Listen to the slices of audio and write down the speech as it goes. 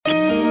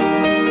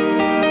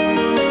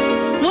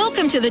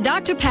to the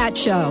Dr. Pat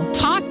Show.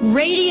 Talk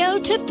radio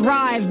to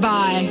thrive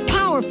by.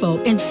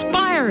 Powerful,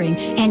 inspiring,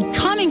 and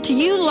coming to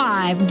you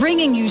live,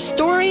 bringing you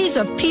stories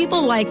of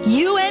people like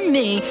you and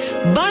me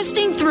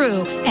busting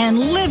through and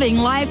living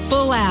life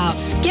full out.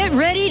 Get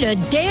ready to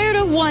dare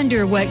to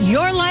wonder what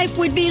your life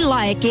would be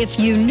like if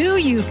you knew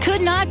you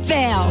could not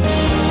fail.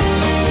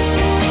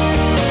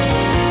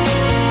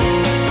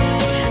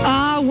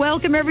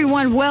 Welcome,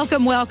 everyone.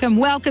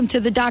 Welcome to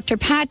the Dr.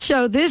 Pat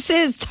Show. This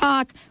is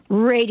Talk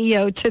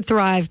Radio to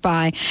Thrive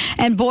By.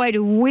 And boy,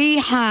 do we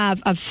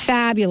have a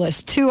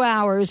fabulous 2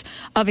 hours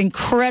of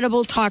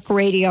incredible talk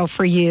radio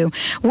for you.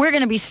 We're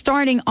going to be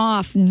starting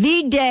off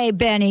the day,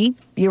 Benny.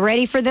 You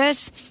ready for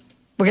this?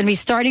 We're going to be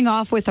starting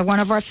off with one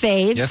of our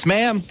faves. Yes,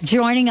 ma'am.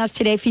 Joining us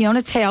today,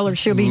 Fiona Taylor.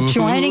 She'll be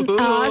joining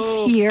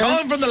us here.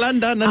 Calling from the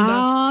London.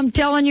 I'm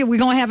telling you, we're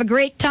going to have a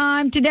great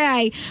time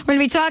today. We're going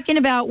to be talking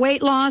about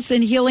weight loss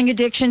and healing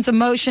addictions,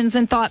 emotions,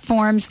 and thought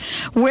forms,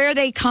 where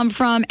they come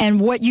from, and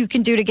what you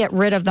can do to get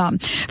rid of them.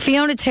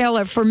 Fiona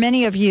Taylor, for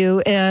many of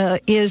you,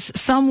 is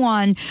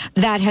someone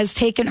that has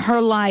taken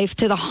her life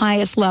to the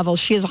highest level.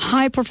 She is a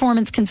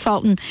high-performance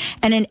consultant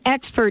and an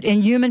expert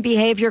in human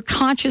behavior,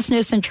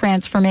 consciousness, and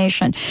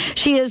transformation.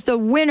 She is the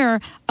winner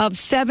of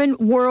 7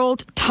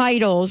 world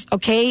titles.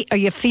 Okay, are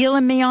you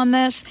feeling me on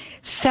this?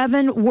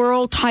 7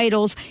 world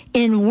titles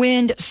in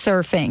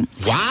windsurfing.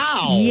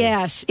 Wow.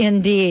 Yes,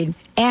 indeed.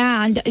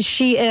 And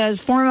she is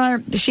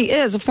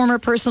a former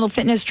personal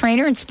fitness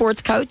trainer and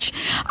sports coach,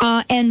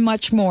 and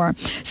much more.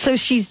 So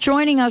she's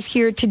joining us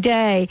here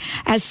today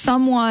as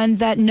someone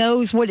that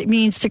knows what it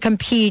means to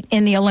compete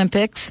in the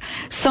Olympics,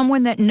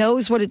 someone that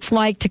knows what it's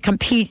like to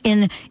compete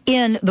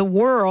in the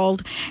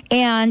world,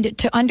 and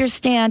to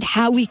understand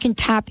how we can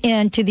tap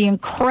into the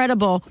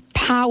incredible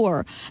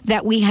power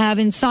that we have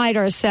inside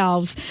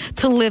ourselves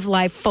to live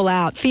life full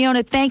out.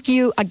 Fiona, thank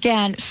you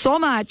again so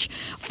much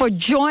for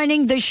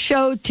joining the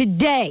show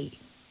today.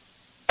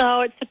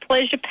 Oh, it's a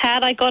pleasure,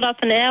 Pat. I got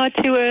up an hour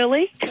too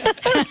early.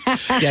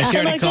 Yeah, she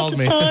already called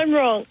me. I got the time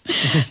wrong.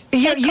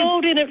 I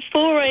called in at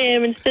 4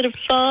 a.m. instead of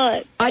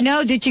 5. I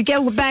know. Did you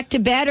go back to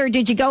bed or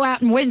did you go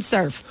out and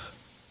windsurf?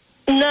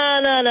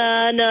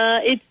 No.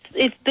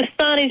 It's the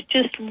sun is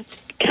just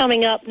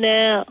coming up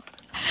now.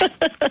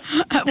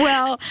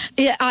 Well,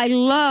 yeah, I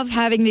love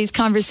having these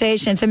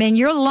conversations. I mean,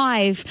 your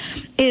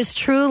life is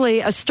truly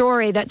a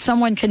story that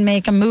someone can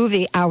make a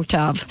movie out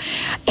of.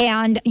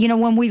 And, you know,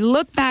 when we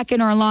look back in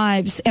our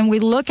lives and we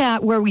look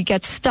at where we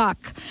get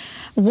stuck,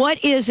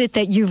 what is it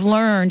that you've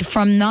learned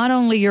from not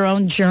only your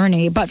own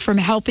journey, but from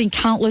helping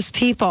countless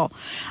people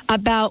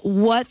about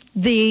what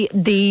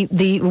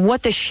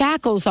what the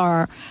shackles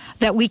are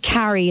that we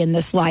carry in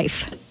this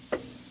life?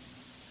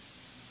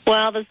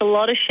 Well, there's a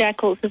lot of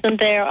shackles, isn't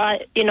there?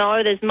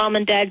 There's mum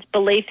and dad's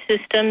belief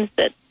systems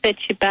that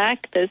set you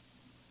back. There's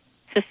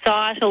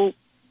societal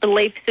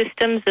belief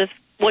systems of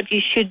what you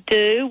should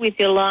do with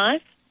your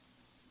life,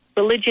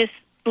 religious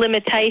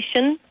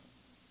limitations.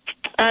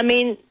 I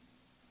mean,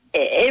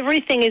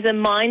 everything is a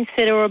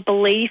mindset or a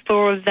belief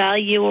or a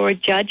value or a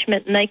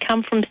judgment, and they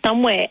come from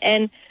somewhere.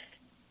 And,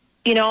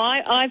 you know,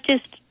 I've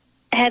just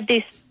had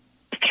these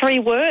 3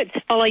 words: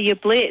 follow your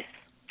bliss,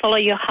 follow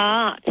your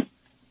heart.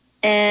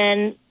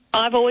 And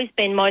I've always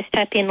been most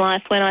happy in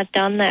life when I've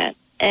done that.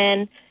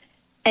 And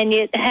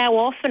yet how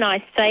often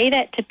I say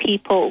that to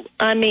people,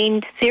 I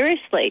mean,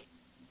 seriously,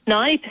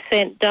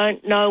 90%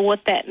 don't know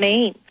what that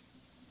means.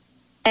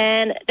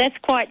 And that's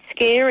quite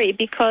scary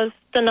because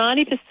the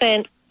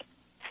 90%,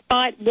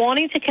 despite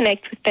wanting to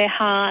connect with their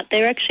heart,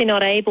 they're actually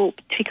not able,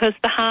 because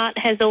the heart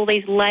has all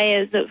these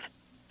layers of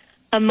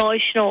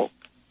emotional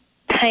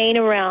pain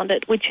around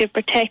it, which are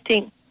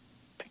protecting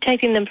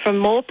them from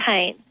more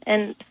pain.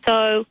 And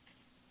so,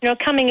 you know,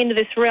 coming into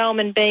this realm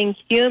and being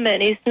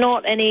human is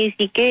not an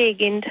easy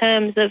gig in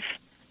terms of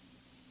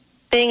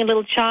being a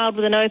little child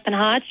with an open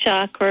heart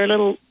chakra or a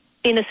little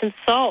innocent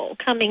soul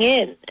coming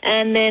in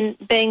and then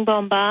being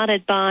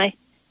bombarded by,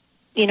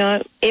 you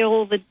know,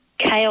 all the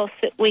chaos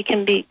that we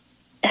can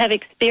have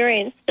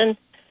experienced. And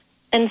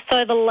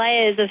so the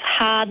layers of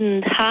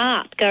hardened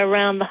heart go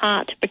around the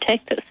heart to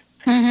protect us.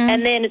 Mm-hmm.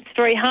 And then it's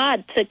very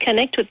hard to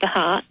connect with the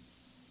heart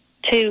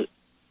to,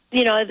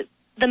 you know,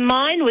 the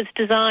mind was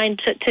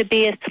designed to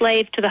be a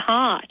slave to the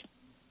heart,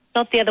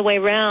 not the other way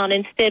around.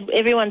 Instead,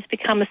 everyone's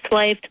become a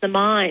slave to the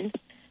mind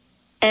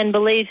and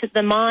believes that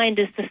the mind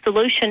is the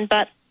solution.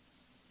 But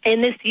in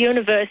this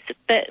universe,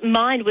 the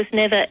mind was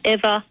never,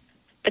 ever,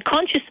 the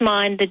conscious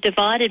mind, the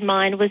divided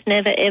mind was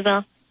never,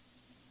 ever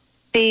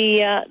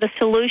the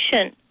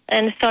solution.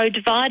 And so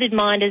divided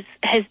mind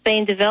has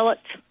been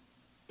developed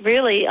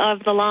really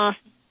over the last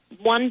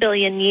 1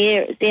 billion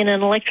years in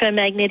an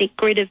electromagnetic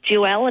grid of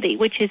duality,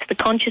 which is the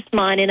conscious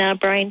mind in our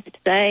brains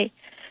today,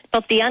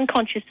 not the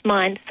unconscious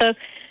mind. So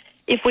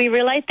if we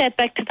relate that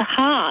back to the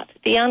heart,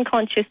 the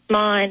unconscious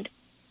mind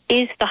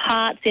is the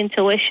heart's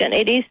intuition.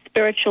 It is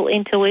spiritual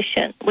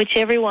intuition, which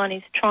everyone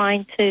is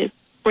trying to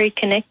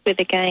reconnect with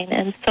again.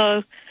 And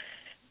so,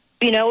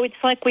 you know,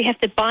 it's like we have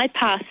to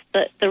bypass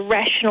the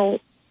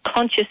rational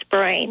conscious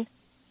brain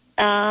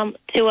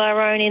to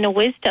our own inner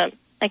wisdom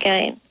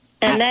again.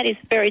 And that is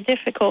very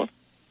difficult.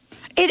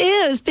 It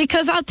is,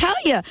 because I'll tell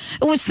you,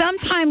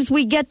 sometimes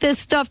we get this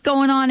stuff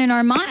going on in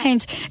our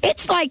minds.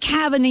 It's like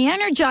having the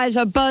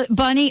Energizer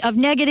bunny of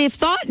negative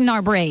thought in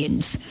our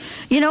brains.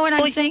 You know what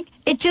I'm saying?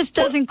 It just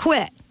doesn't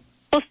quit.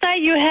 Well, say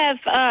you have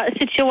a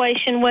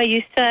situation where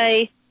you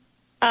say,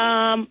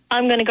 I'm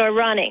going to go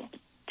running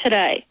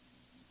today.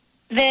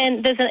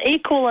 Then there's an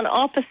equal and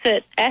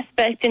opposite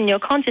aspect in your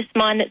conscious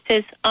mind that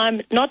says,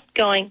 I'm not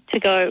going to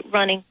go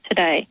running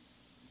today.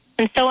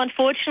 And so,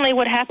 unfortunately,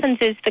 what happens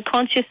is the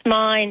conscious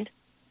mind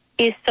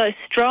is so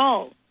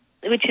strong,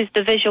 which is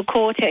the visual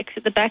cortex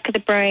at the back of the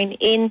brain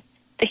in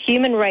the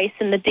human race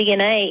and the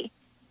DNA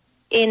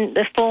in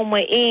the form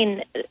we're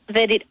in,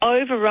 that it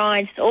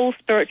overrides all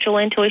spiritual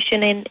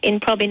intuition in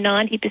probably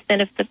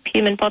 90% of the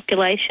human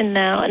population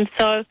now. And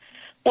so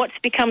what's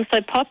become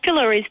so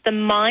popular is the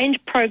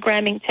mind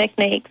programming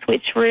techniques,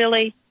 which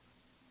really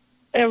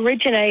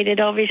originated,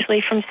 obviously,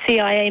 from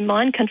CIA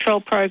mind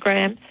control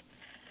programs,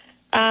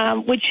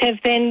 which have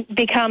then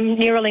become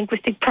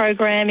neurolinguistic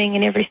programming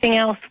and everything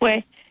else,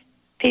 where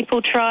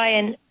people try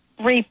and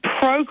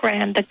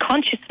reprogram the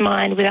conscious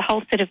mind with a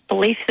whole set of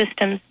belief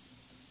systems.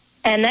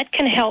 And that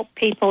can help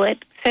people.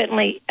 It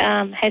certainly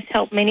has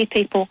helped many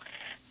people,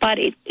 but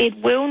it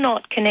will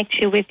not connect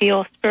you with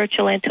your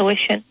spiritual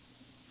intuition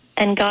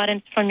and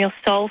guidance from your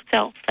soul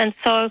self. And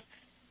so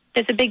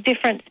there's a big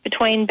difference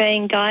between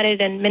being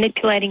guided and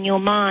manipulating your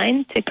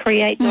mind to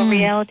create your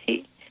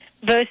reality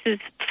versus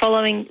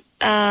following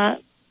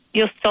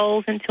your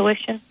soul's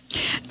intuition.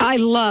 I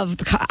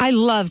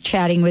love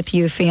chatting with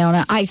you,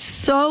 Fiona. I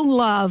so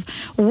love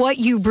what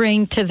you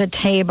bring to the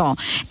table.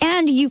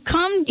 And you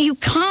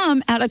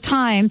come at a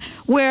time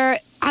where,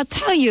 I'll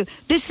tell you,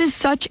 this is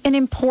such an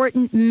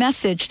important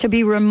message to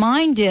be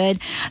reminded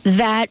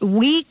that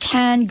we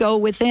can go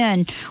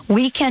within.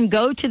 We can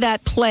go to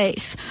that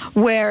place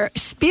where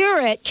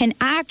spirit can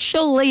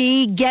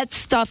actually get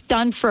stuff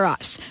done for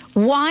us.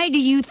 Why do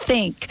you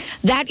think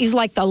that is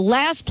like the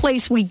last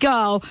place we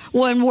go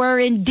when we're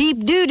in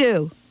deep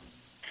doo-doo?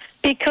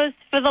 Because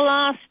for the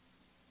last,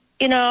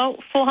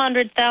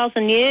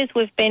 400,000 years,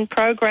 we've been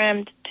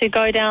programmed to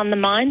go down the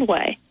mind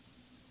way,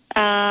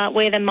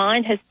 where the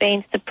mind has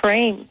been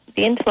supreme,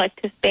 the intellect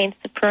has been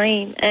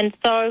supreme. And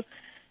so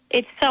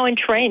it's so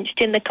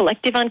entrenched in the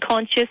collective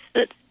unconscious,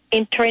 that's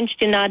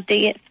entrenched in our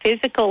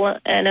physical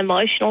and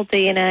emotional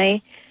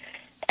DNA.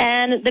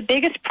 And the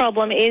biggest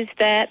problem is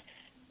that,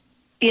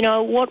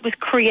 what was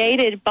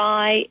created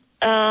by,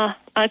 I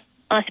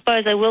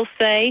suppose I will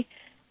say,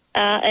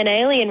 an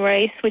alien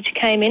race which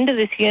came into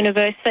this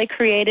universe, they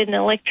created an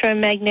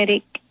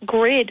electromagnetic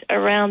grid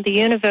around the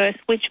universe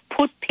which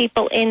put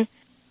people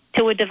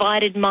into a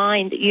divided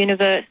mind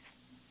universe.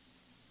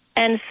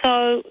 And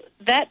so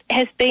that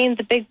has been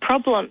the big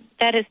problem.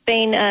 That has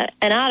been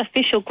an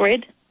artificial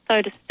grid,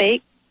 so to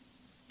speak,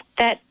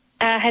 that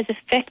has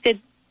affected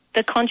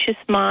the conscious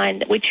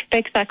mind, which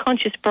affects our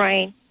conscious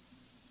brain,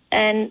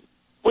 and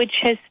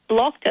which has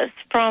blocked us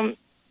from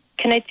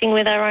connecting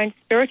with our own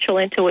spiritual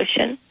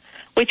intuition,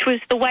 which was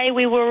the way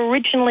we were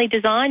originally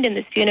designed in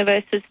this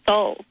universe as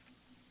souls,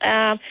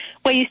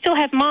 where you still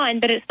have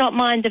mind, but it's not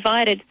mind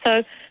divided.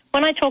 So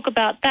when I talk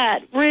about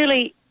that,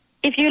 really,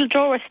 if you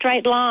draw a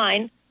straight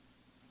line,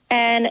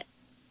 and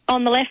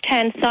on the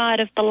left-hand side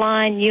of the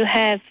line you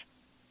have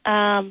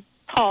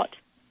hot,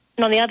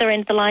 and on the other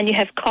end of the line you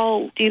have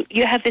cold.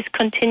 You have this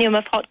continuum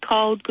of hot,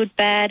 cold, good,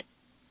 bad,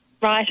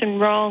 right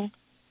and wrong.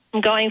 I'm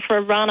going for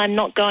a run, I'm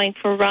not going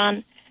for a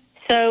run.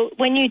 So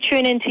when you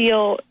tune into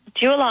your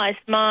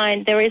dualized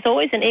mind, there is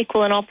always an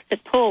equal and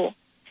opposite pull.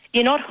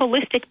 You're not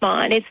holistic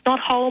mind. It's not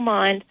whole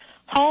mind.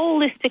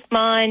 Holistic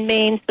mind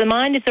means the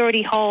mind is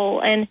already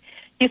whole, and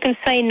you can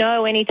say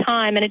no any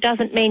time, and it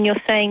doesn't mean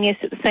you're saying yes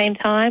at the same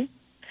time.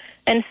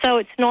 And so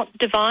it's not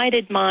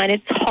divided mind.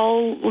 It's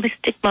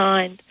holistic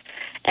mind,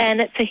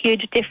 and it's a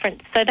huge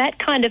difference. So that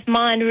kind of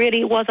mind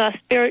really was our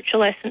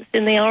spiritual essence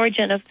in the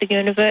origin of the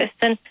universe,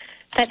 and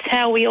that's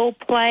how we all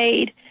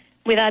played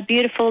with our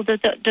beautiful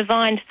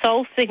divine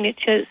soul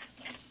signatures,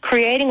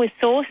 creating with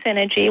source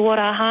energy what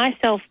our high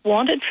self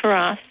wanted for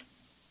us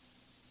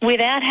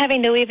without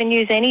having to even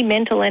use any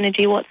mental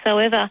energy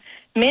whatsoever.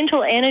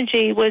 Mental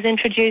energy was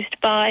introduced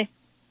by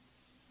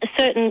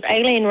certain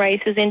alien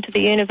races into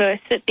the universe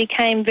that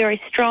became very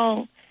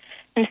strong,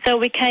 and so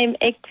we became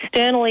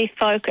externally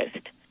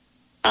focused,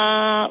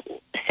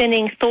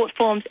 sending thought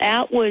forms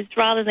outwards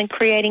rather than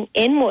creating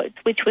inwards,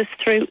 which was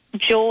through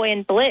joy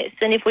and bliss.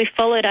 And if we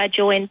followed our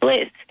joy and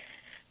bliss,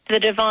 the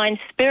divine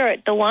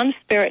spirit, the one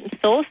spirit and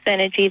source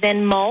energy,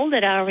 then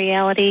molded our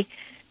reality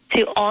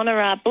to honor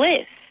our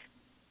bliss.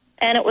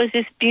 And it was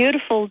this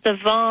beautiful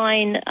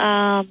divine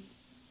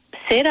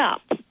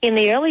setup in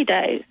the early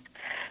days,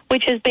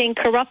 which has been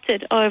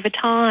corrupted over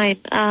time.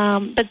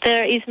 But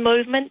there is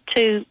movement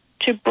to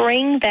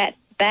bring that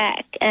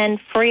back and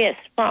free us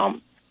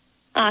from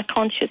our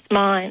conscious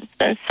minds.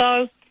 And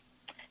so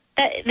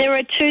there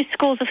are two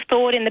schools of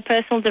thought in the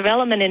personal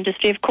development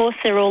industry. Of course,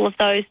 there are all of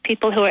those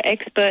people who are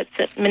experts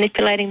at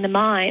manipulating the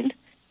mind,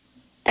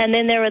 and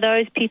then there are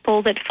those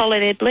people that follow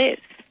their bliss.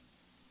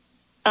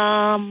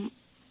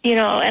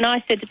 And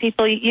I said to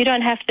people, you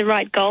don't have to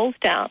write goals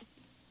down.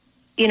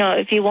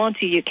 If you want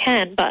to, you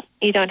can, but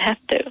you don't have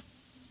to.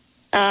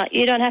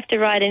 You don't have to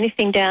write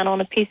anything down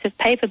on a piece of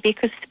paper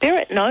because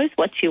Spirit knows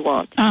what you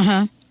want.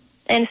 Uh-huh.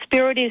 And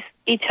Spirit is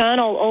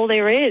eternal, all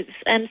there is.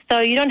 And so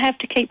you don't have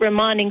to keep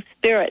reminding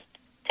Spirit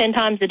 10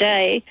 times a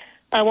day,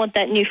 I want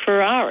that new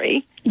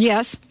Ferrari.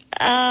 Yes.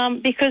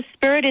 Because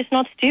Spirit is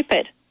not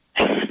stupid.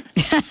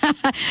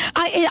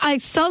 I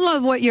so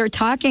love what you're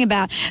talking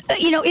about.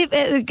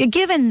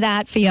 Given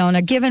that,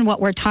 Fiona, given what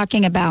we're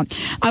talking about,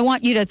 I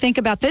want you to think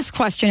about this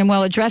question, and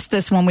we'll address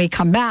this when we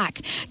come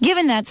back.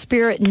 Given that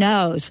Spirit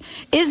knows,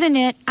 isn't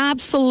it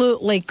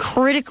absolutely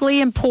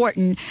critically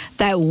important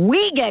that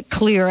we get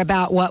clear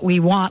about what we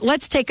want?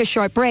 Let's take a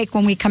short break.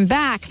 When we come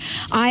back,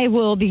 I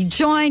will be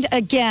joined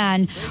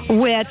again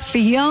with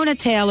Fiona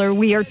Taylor.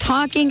 We are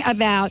talking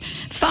about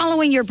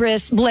following your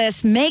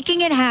bliss,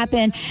 making it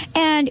happen,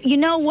 and you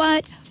know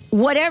what?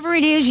 Whatever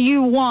it is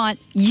you want,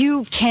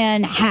 you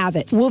can have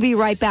it. We'll be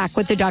right back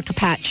with the Dr.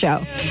 Pat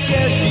Show.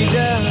 Yes, she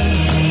does.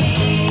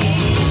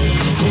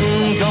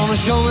 Gonna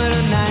show me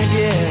tonight,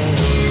 yeah.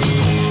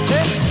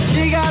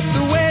 She got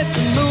the way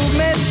to move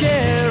me,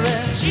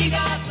 cherry. She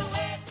got the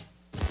way.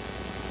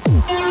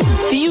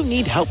 Do you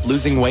need help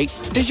losing weight?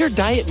 Does your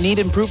diet need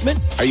improvement?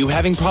 Are you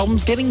having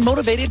problems getting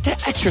motivated to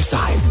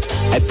exercise?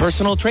 At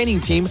Personal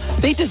Training Team,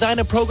 they design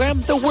a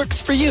program that works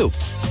for you.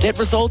 Get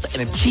results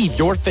and achieve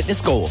your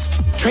fitness goals.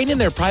 Train in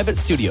their private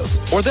studios,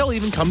 or they'll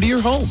even come to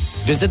your home.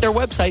 Visit their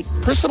website,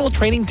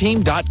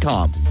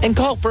 personaltrainingteam.com, and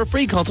call for a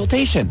free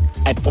consultation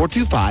at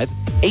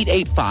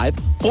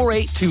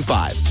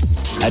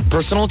 425-885-4825. At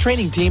Personal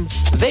Training Team,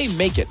 they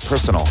make it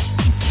personal.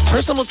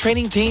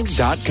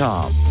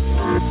 personaltrainingteam.com.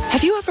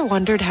 Have you ever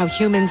wondered how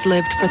humans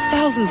lived for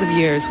thousands of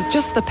years with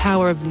just the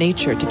power of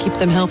nature to keep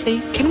them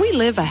healthy? Can we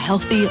live a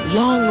healthy,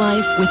 long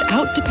life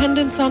without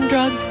dependence on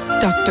drugs?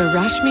 Dr.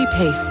 Rashmi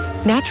Pace,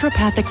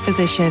 naturopathic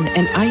physician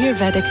and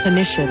Ayurvedic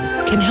clinician,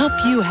 can help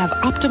you have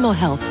optimal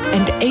health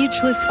and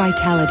ageless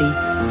vitality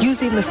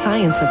using the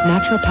science of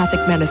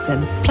naturopathic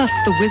medicine plus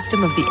the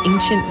wisdom of the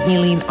ancient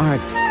healing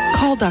arts.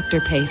 Call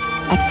Dr. Pace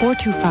at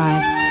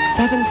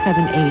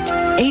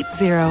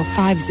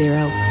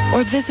 425-778-8050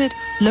 or visit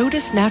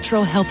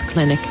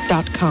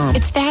lotusnaturalhealthclinic.com.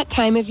 It's that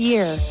time of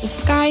year. The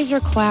skies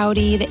are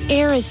cloudy, the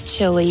air is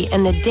chilly,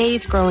 and the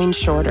day's growing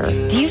shorter.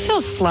 Do you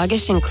feel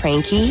sluggish and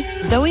cranky?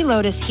 Zoe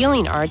Lotus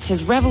Healing Arts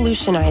has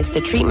revolutionized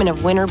the treatment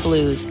of winter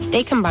blues.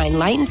 They combine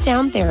light and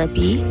sound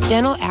therapy,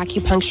 gentle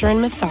acupuncture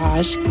and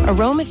massage,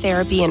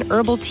 aromatherapy, and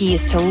herbal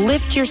teas to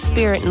lift your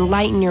spirit and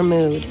lighten your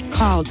mood.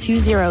 Call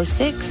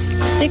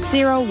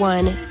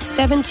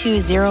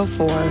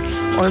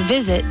 206-601-7204 or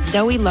visit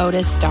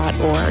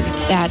zoelotus.org.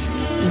 That's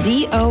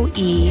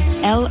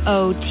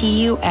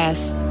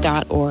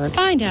ZOELOTUS.org.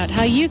 Find out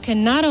how you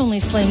can not only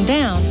slim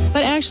down,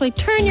 but actually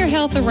turn your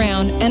health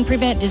around and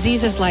prevent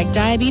diseases like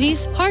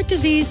diabetes, heart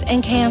disease,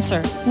 and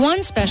cancer.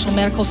 One special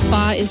medical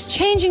spa is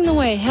changing the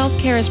way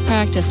healthcare is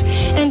practiced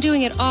and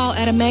doing it all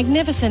at a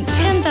magnificent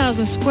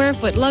 10,000 square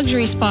foot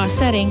luxury spa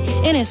setting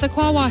in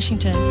Issaquah,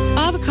 Washington.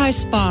 Avakai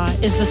Spa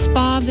is the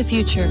spa of the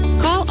future.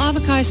 Call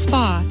Avakai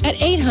Spa at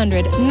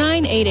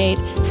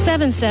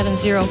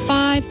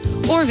 800-988-7705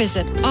 or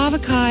visit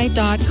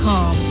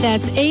avakai.com.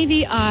 That's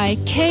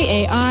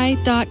AVIKAI.com.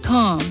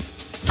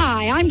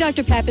 Hi, I'm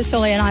Dr. Pat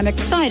Basile, and I'm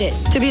excited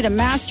to be the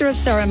Master of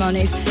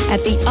Ceremonies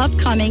at the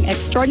upcoming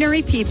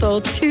Extraordinary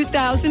People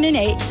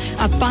 2008, a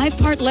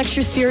 5-part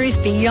lecture series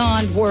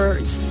beyond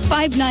words.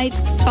 5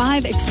 nights,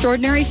 5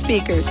 extraordinary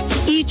speakers,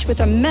 each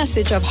with a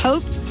message of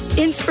hope,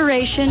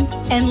 inspiration,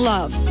 and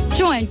love.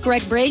 Join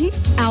Greg Braden,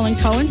 Alan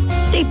Cohen,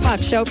 Deepak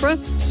Chopra,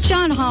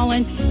 John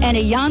Holland, and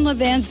Iyanla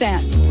Van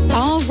Zandt,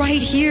 all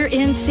right here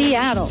in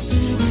Seattle.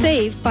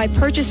 Save by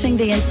purchasing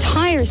the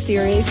entire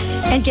series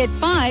and get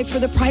 5 for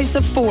the price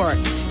of 4.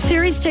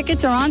 Series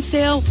tickets are on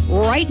sale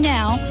right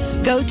now.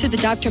 Go to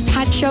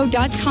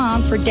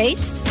thedrpatshow.com for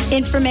dates,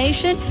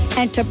 information,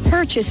 and to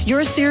purchase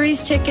your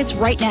series tickets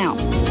right now.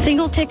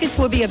 Single tickets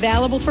will be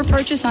available for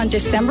purchase on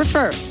December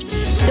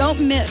 1st.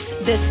 Don't miss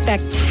this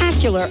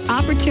spectacular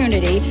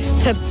opportunity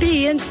to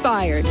be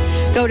inspired.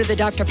 Go to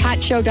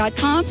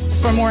thedrpatshow.com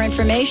for more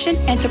information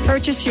and to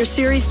purchase your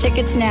series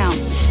tickets now.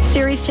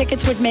 Series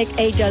tickets would make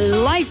a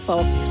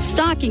delightful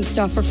stocking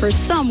stuffer for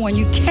someone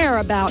you care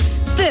about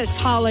this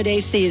holiday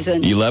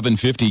season.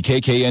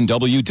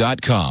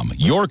 1150kknw.com,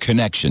 your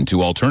connection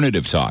to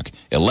alternative talk,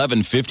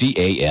 1150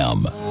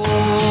 AM.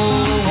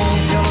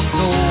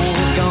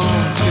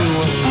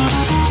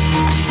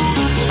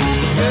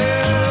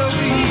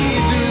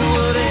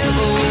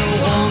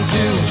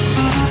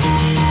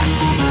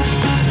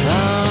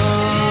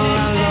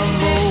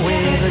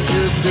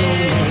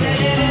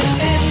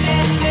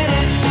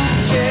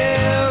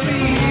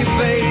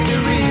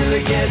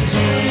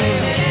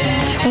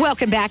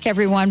 Welcome back,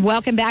 everyone.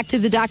 Welcome back to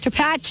the Dr.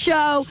 Pat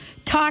Show.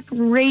 Talk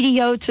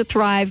radio to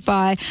thrive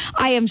by.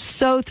 I am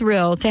so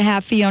thrilled to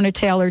have Fiona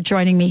Taylor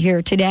joining me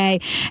here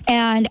today.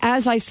 And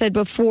as I said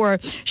before,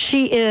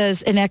 she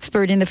is an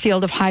expert in the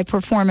field of high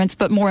performance,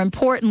 but more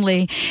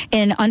importantly,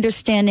 in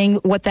understanding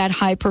what that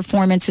high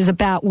performance is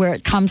about, where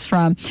it comes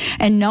from,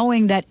 and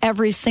knowing that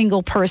every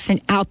single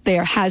person out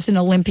there has an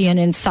Olympian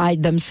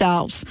inside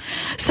themselves.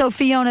 So,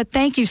 Fiona,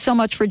 thank you so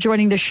much for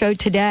joining the show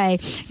today.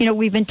 You know,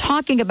 we've been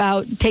talking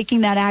about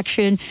taking that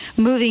action,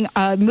 moving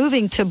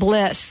to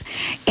Bliss.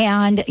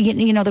 And,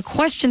 you know, the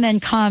question then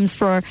comes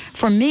for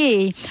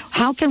me,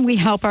 how can we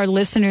help our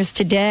listeners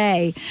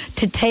today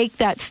to take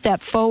that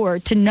step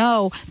forward, to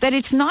know that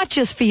it's not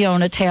just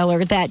Fiona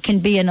Taylor that can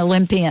be an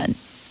Olympian?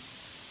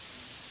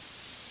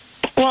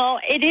 Well,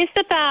 it is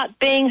about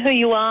being who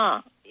you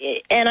are.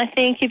 And I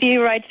think if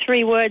you write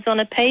 3 words on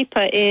a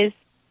paper is,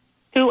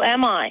 who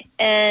am I?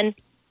 And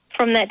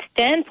from that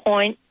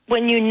standpoint,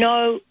 when you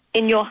know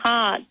in your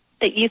heart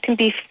that you can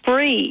be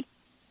free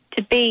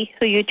to be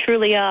who you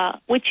truly are,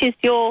 which is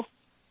your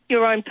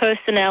own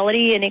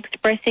personality and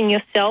expressing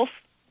yourself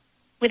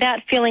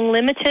without feeling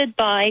limited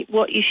by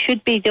what you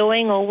should be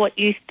doing or what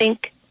you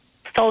think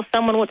what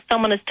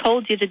someone has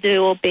told you to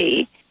do or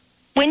be.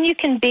 When you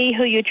can be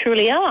who you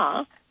truly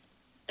are,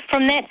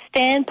 from that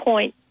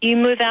standpoint, you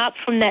move out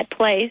from that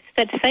place,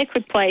 that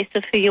sacred place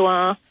of who you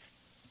are,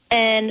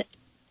 and,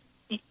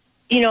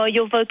 you know,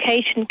 your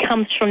vocation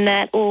comes from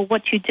that, or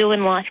what you do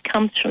in life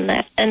comes from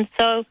that. And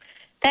so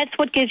that's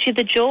what gives you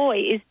the joy,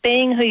 is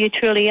being who you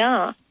truly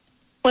are.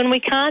 When we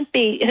can't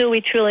be who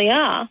we truly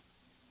are,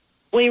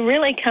 we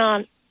really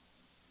can't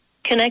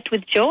connect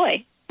with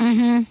joy.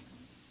 Mm-hmm.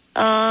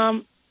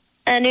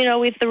 And, you know,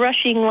 with the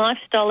rushing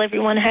lifestyle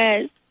everyone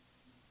has,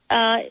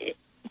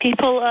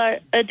 people are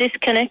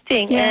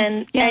disconnecting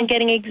and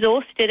getting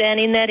exhausted. And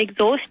in that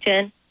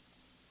exhaustion,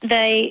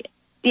 they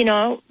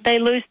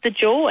lose the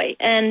joy.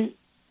 And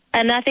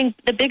I think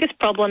the biggest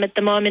problem at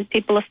the moment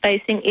people are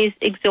facing is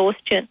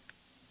exhaustion.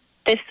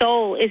 Their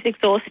soul is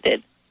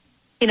exhausted.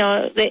 You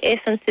know, their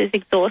essence is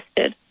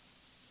exhausted.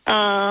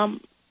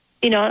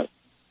 You know,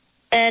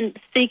 and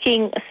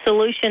seeking a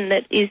solution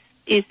that is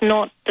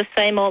not the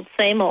same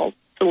old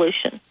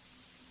solution.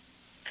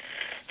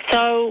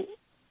 So,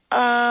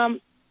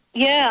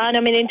 and I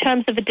mean, in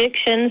terms of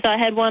addictions, I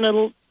had one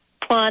little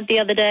client the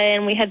other day,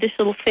 and we had this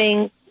little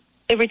thing.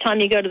 Every time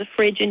you go to the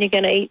fridge and you're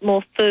going to eat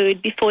more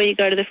food, before you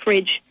go to the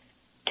fridge,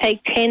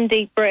 take 10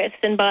 deep breaths,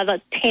 and by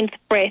the 10th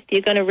breath,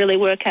 you're going to really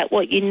work out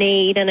what you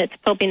need, and it's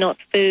probably not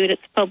food,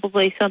 it's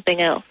probably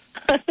something else.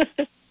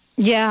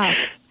 Yeah.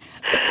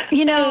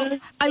 You know,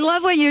 I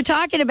love what you're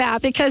talking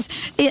about because,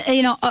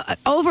 you know,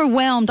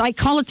 overwhelmed, I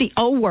call it the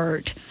O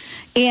word.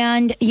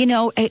 And, you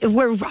know,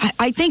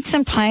 I think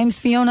sometimes,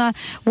 Fiona,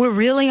 we're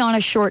really on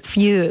a short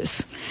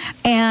fuse.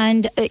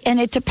 And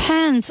it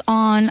depends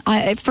on,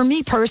 for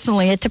me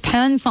personally, it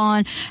depends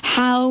on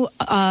how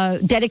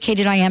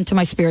dedicated I am to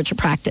my spiritual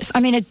practice.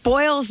 I mean, it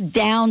boils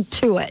down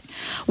to it.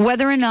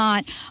 Whether or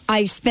not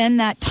I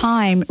spend that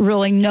time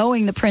really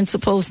knowing the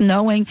principles,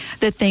 knowing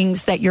the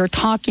things that you're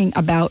talking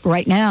about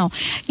right now.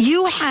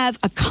 You have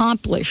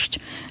accomplished,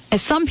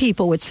 as some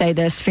people would say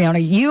this, Fiona,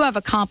 you have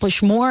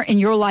accomplished more in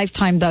your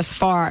lifetime thus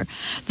far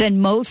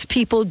than most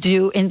people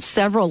do in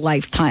several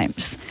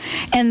lifetimes.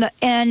 And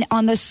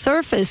on the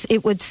surface,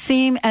 it would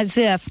seem as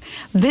if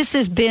this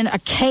has been a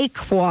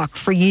cakewalk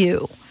for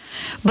you.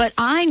 But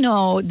I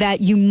know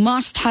that you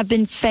must have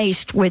been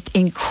faced with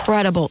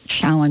incredible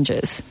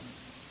challenges.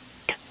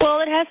 Well,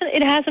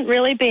 it hasn't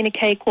really been a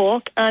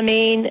cakewalk. I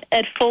mean,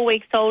 at 4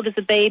 weeks old as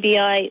a baby,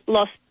 I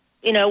lost,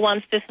 you know,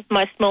 1/5 of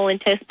my small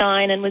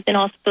intestine and was in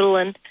hospital,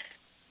 and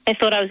I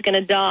thought I was going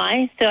to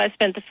die. So I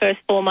spent the first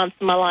 4 months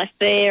of my life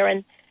there,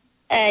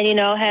 and you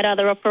know, had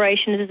other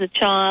operations as a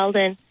child,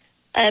 and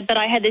but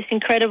I had this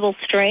incredible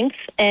strength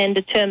and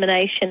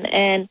determination,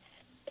 and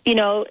you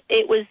know,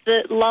 it was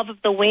the love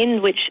of the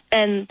wind,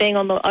 and being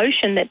on the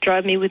ocean that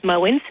drove me with my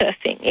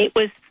windsurfing. It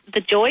was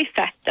the joy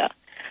factor,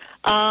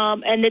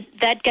 and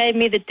that gave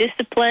me the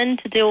discipline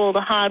to do all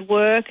the hard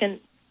work and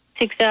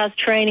 6 hours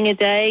training a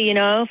day, you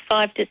know,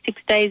 5 to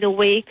 6 days a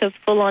week of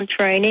full-on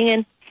training,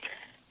 and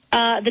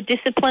the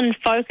discipline and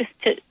focus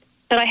that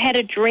I had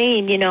a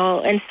dream, you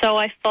know, and so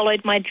I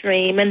followed my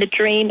dream, and the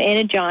dream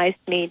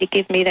energized me to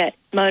give me that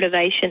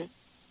motivation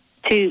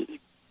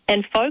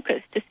and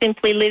focus to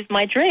simply live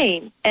my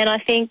dream. And I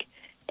think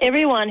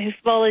everyone who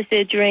follows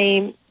their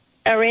dream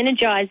are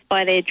energized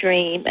by their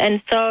dream,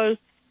 and so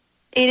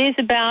it is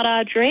about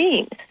our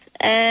dreams,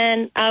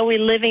 and are we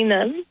living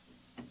them?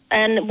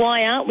 And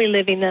why aren't we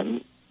living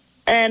them?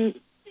 And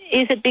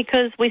is it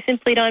because we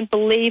simply don't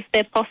believe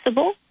they're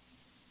possible?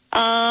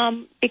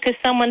 Because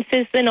someone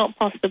says they're not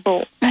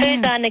possible.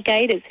 Who's our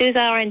negators? Who's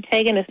our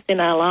antagonists in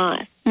our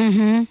life?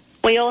 Mm-hmm.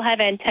 We all have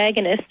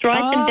antagonists.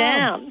 Write them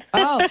down.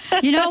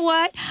 You know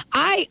what?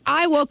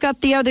 I woke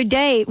up the other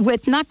day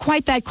with not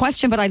quite that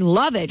question, but I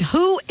love it.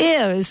 Who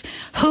is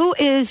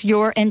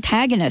your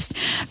antagonist?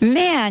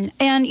 Man,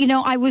 and you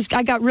know, I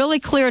got really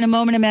clear in a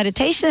moment of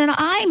meditation, and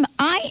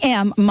I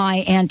am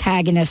my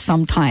antagonist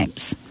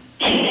sometimes.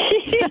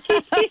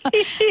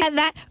 And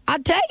that, I'll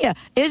tell you,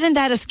 isn't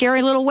that a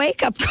scary little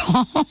wake-up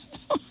call?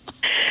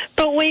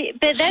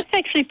 But that's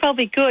actually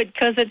probably good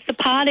because it's a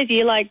part of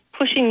you, like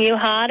pushing you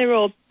harder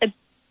or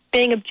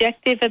being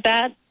objective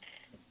about,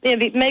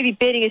 maybe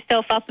beating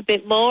yourself up a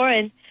bit more.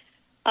 And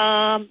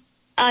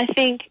I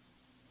think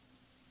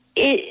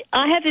I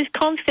have this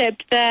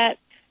concept that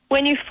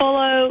when you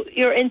follow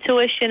your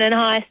intuition and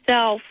higher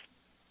self,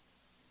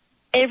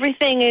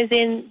 everything is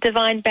in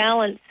divine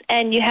balance,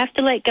 and you have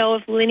to let go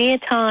of linear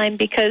time,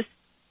 because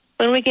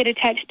when we get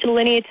attached to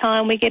linear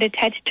time, we get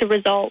attached to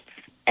results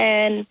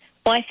and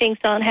why things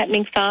aren't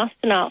happening fast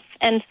enough.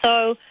 And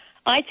so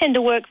I tend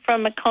to work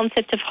from a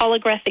concept of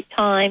holographic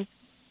time,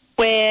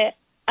 where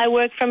I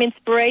work from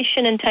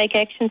inspiration and take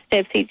action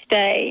steps each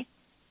day,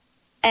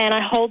 and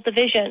I hold the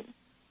vision.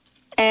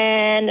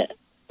 And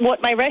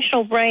what my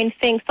rational brain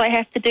thinks I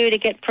have to do to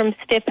get from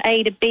step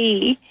A to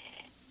B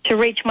to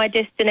reach my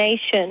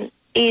destination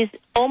is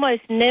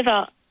almost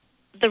never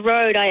the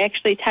road I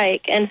actually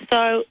take. And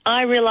so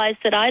I realize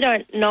that I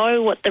don't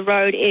know what the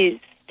road is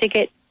to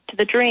get to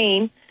the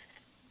dream,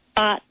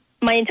 but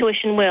my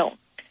intuition will.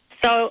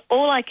 So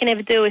all I can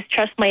ever do is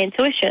trust my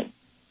intuition.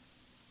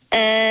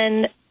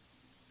 And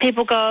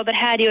people go, but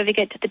how do you ever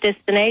get to the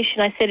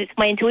destination? I said, it's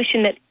my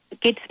intuition that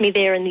gets me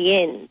there in the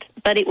end,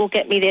 but it will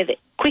get me there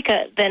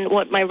quicker than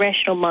what my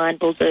rational mind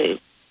will do.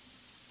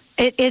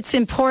 It's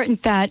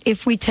important that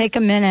if we take a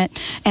minute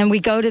and we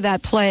go to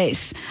that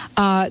place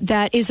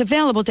that is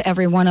available to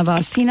every one of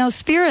us.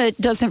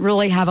 Spirit doesn't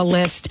really have a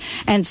list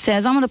and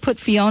says, I'm going to put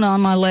Fiona on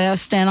my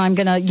list, and I'm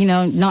going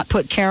to, not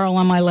put Carol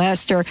on my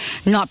list, or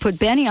not put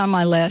Benny on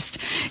my list.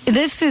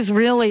 This is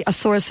really a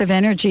source of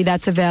energy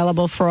that's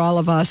available for all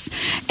of us.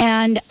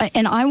 And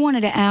I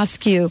wanted to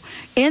ask you,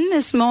 in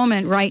this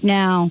moment right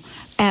now,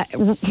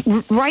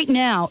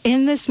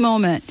 in this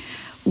moment,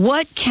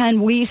 what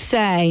can we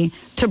say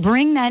to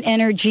bring that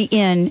energy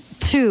in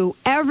to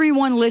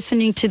everyone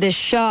listening to this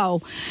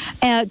show,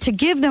 to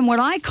give them what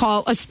I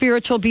call a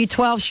spiritual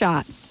B12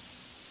 shot?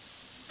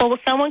 Well,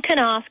 someone can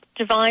ask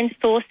divine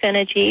source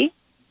energy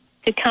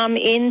to come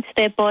into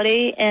their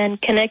body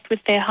and connect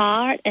with their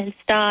heart and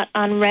start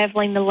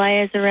unraveling the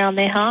layers around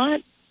their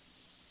heart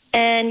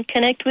and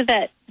connect with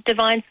that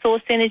divine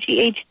source energy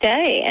each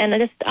day, and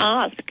just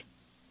ask,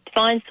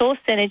 divine source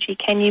energy,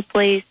 can you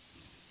please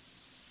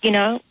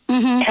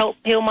help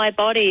heal my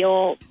body?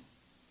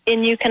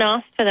 And you can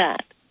ask for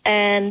that.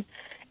 And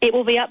it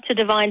will be up to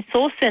divine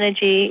source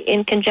energy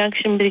in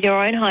conjunction with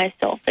your own higher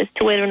self as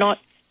to whether or not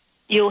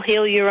you'll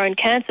heal your own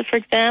cancer, for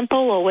example,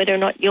 or whether or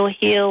not you'll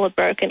heal a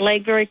broken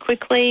leg very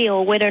quickly,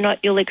 or whether or not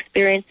you'll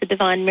experience a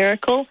divine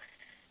miracle.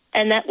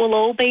 And that will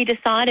all be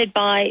decided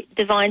by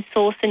divine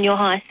source and your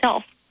higher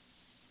self.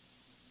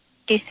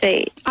 You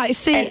see. I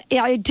see.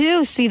 I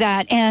do see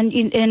that,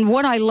 and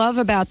what I love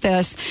about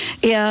this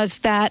is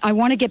that I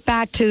want to get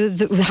back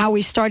to how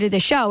we started the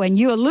show, and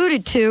you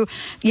alluded to,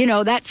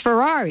 that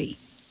Ferrari.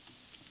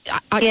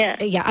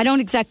 I don't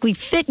exactly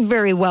fit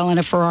very well in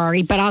a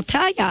Ferrari, but I'll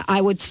tell you,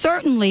 I would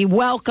certainly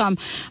welcome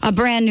a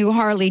brand new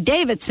Harley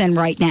Davidson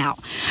right now.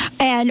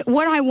 And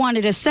what I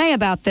wanted to say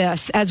about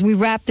this as we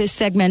wrap this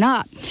segment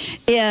up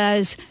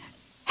is,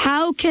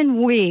 how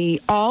can we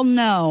all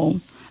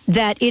know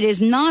that it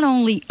is not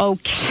only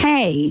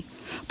okay,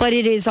 but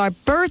it is our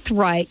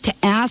birthright to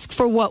ask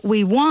for what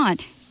we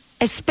want,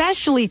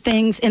 especially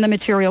things in the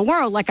material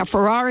world, like a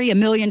Ferrari, $1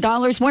 million,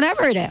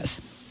 whatever it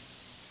is.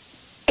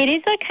 It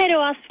is okay to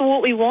ask for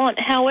what we want.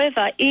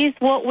 However, is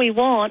what we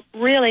want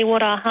really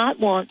what our heart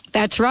wants?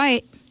 That's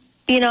right.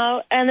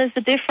 And there's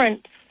a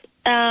difference,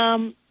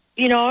 and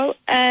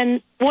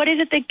what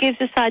is it that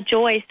gives us our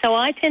joy? So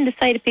I tend to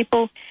say to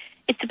people,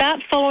 it's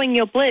about following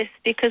your bliss,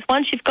 because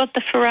once you've got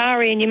the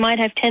Ferrari and you might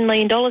have $10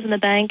 million in the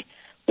bank,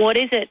 what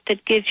is it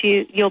that gives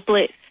you your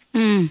bliss?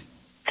 So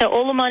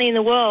all the money in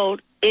the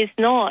world is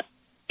not.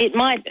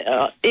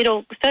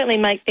 It'll certainly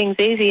make things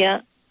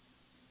easier,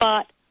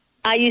 but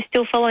are you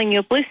still following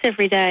your bliss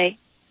every day?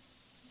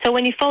 So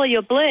when you follow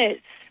your bliss,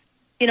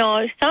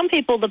 some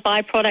people, the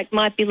byproduct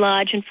might be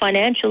large and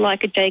financial,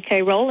 like a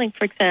J.K. Rowling,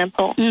 for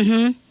example.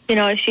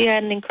 Mm-hmm. She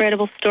had an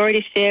incredible story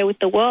to share with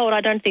the world.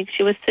 I don't think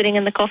she was sitting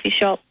in the coffee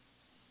shop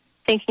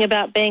thinking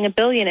about being a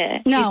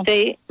billionaire. No, you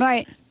see?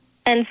 Right.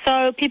 And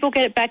so people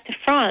get it back to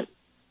front.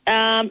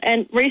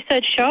 And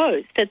research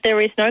shows that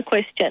there is no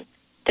question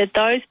that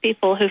those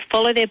people who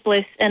follow their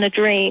bliss and a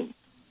dream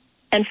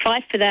and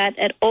fight for that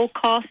at all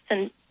costs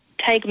and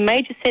take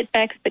major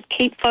setbacks but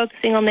keep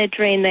focusing on their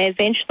dream, they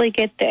eventually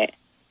get there.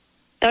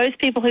 Those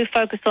people who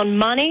focus on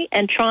money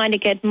and trying to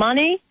get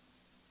money,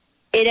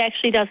 it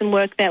actually doesn't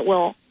work that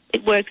well.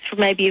 It works for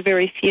maybe a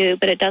very few,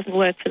 but it doesn't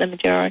work for the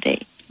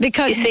majority.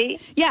 Because you see?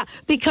 Yeah,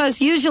 because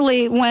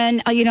usually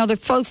when the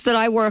folks that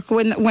I work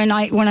with, when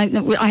I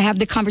have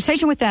the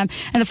conversation with them,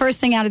 and the first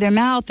thing out of their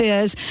mouth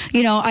is,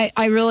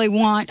 I really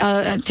want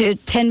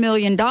 $10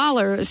 million.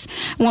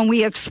 When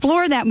we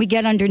explore that and we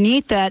get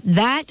underneath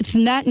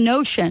that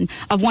notion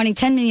of wanting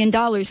 $10 million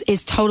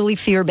is totally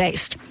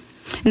fear-based.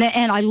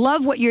 And I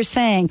love what you're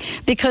saying,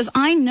 because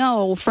I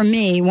know for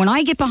me, when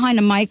I get behind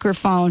a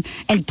microphone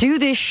and do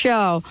this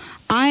show,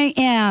 I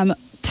am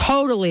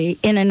totally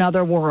in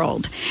another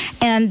world.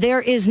 And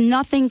there is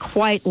nothing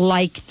quite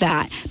like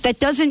that. That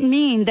doesn't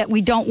mean that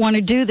we don't want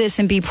to do this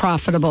and be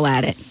profitable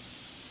at it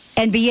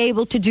and be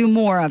able to do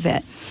more of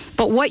it.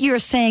 But what you're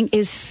saying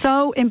is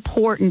so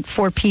important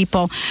for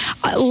people.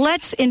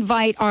 Let's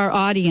invite our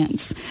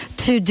audience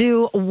to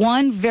do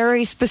one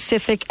very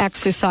specific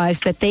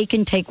exercise that they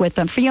can take with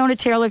them. Fiona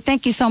Taylor,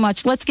 thank you so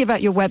much. Let's give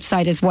out your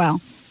website as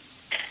well.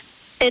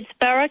 It's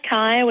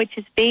Barakaya, which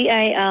is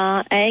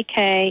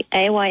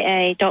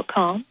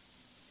BARAKAYA.com.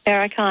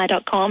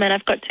 Barakaya.com. And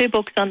I've got 2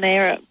 books on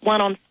there,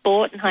 one on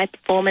sport and high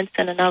performance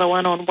and another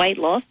one on weight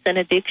loss and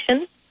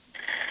addiction.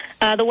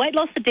 The weight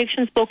loss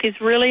addictions book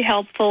is really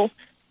helpful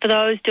for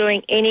those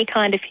doing any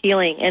kind of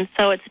healing, and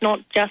so it's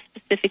not just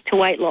specific to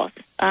weight loss.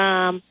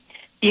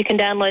 You can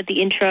download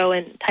the intro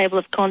and table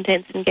of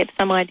contents and get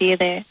some idea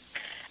there.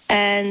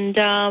 And,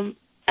 I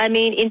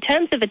mean, in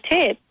terms of a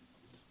tip,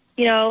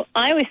 you know,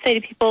 I always say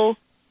to people,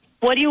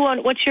 what do you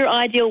want? What's your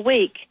ideal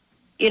week?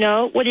 You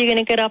know, what are you going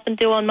to get up and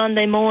do on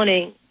Monday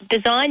morning?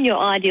 Design your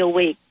ideal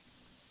week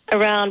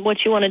around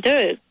what you want to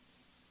do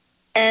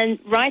and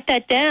write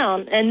that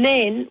down. And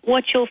then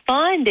what you'll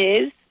find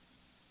is,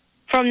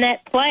 from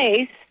that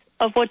place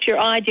of what your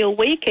ideal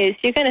week is,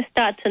 you're going to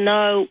start to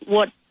know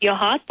what your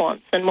heart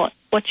wants and what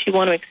you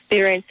want to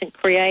experience and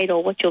create,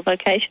 or what your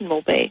vocation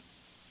will be.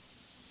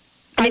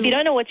 And if you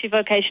don't know what your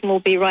vocation will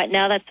be right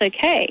now, that's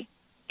okay.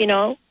 You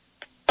know,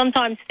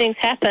 sometimes things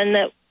happen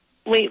that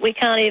we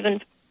can't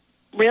even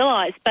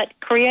realize, but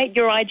create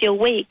your ideal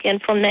week,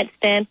 and from that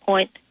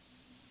standpoint,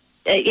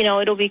 you know,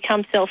 it'll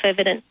become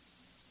self-evident.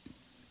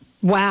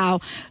 Wow.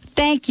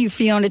 Thank you,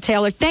 Fiona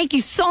Taylor. Thank you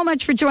so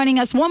much for joining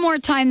us one more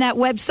time, that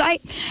website.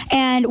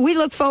 And we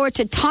look forward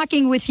to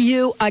talking with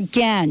you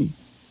again.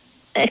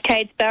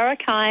 Okay, it's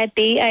Barakaya,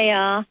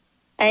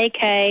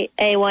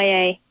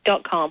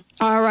 BARAKAYA.com.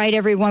 All right,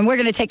 everyone. We're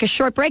going to take a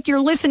short break.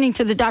 You're listening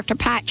to the Dr.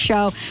 Pat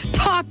Show.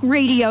 Talk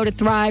radio to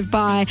thrive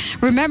by.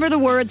 Remember the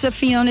words of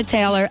Fiona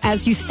Taylor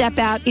as you step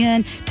out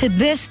into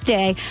this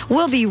day.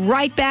 We'll be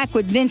right back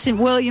with Vincent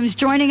Williams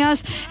joining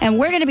us, and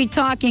we're going to be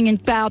talking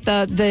about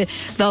the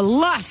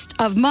lust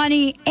of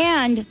money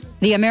and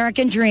the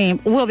American dream.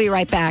 We'll be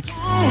right back.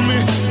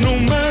 No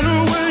matter